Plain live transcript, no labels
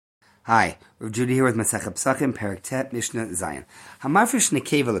Hi, Rav Judy here with Masechet Pesachim, Perek Tet, Mishnah Zayin. Hamafresh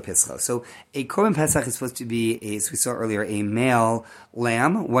nekeva lepischa. So a korban pesach is supposed to be, as we saw earlier, a male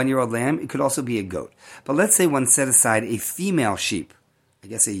lamb, 1-year-old lamb. It could also be a goat. But let's say one set aside a female sheep, I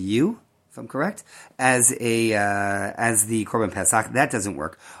guess a ewe, if I'm correct, as the korban pesach. That doesn't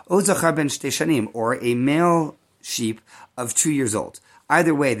work. O zachar ben shtei shanim, or a male sheep of 2 years old.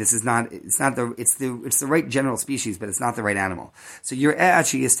 Either way, it's the right general species, but it's not the right animal. So you're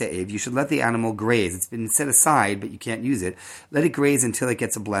you should let the animal graze. It's been set aside, but you can't use it. Let it graze until it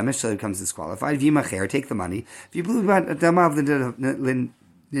gets a blemish, so it becomes disqualified. V'yimacher, take the money. And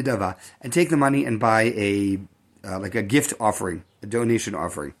take the money and buy a gift offering, a donation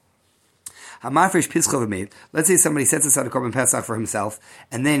offering. Let's say somebody sets aside a korban pesach for himself,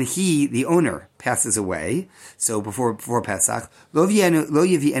 and then he, the owner, passes away. So before Pesach,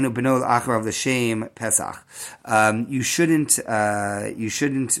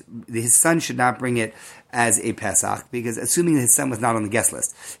 his son should not bring it as a Pesach, because assuming that his son was not on the guest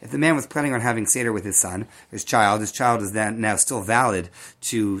list. If the man was planning on having Seder with his child is then now still valid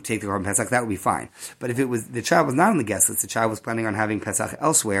to take the korban Pesach, that would be fine. But if the child was not on the guest list, the child was planning on having Pesach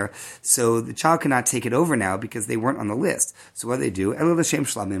elsewhere, so the child cannot take it over now because they weren't on the list. So what do?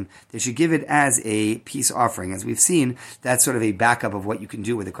 They should give it as a peace offering. As we've seen, that's sort of a backup of what you can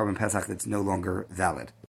do with a korban Pesach that's no longer valid.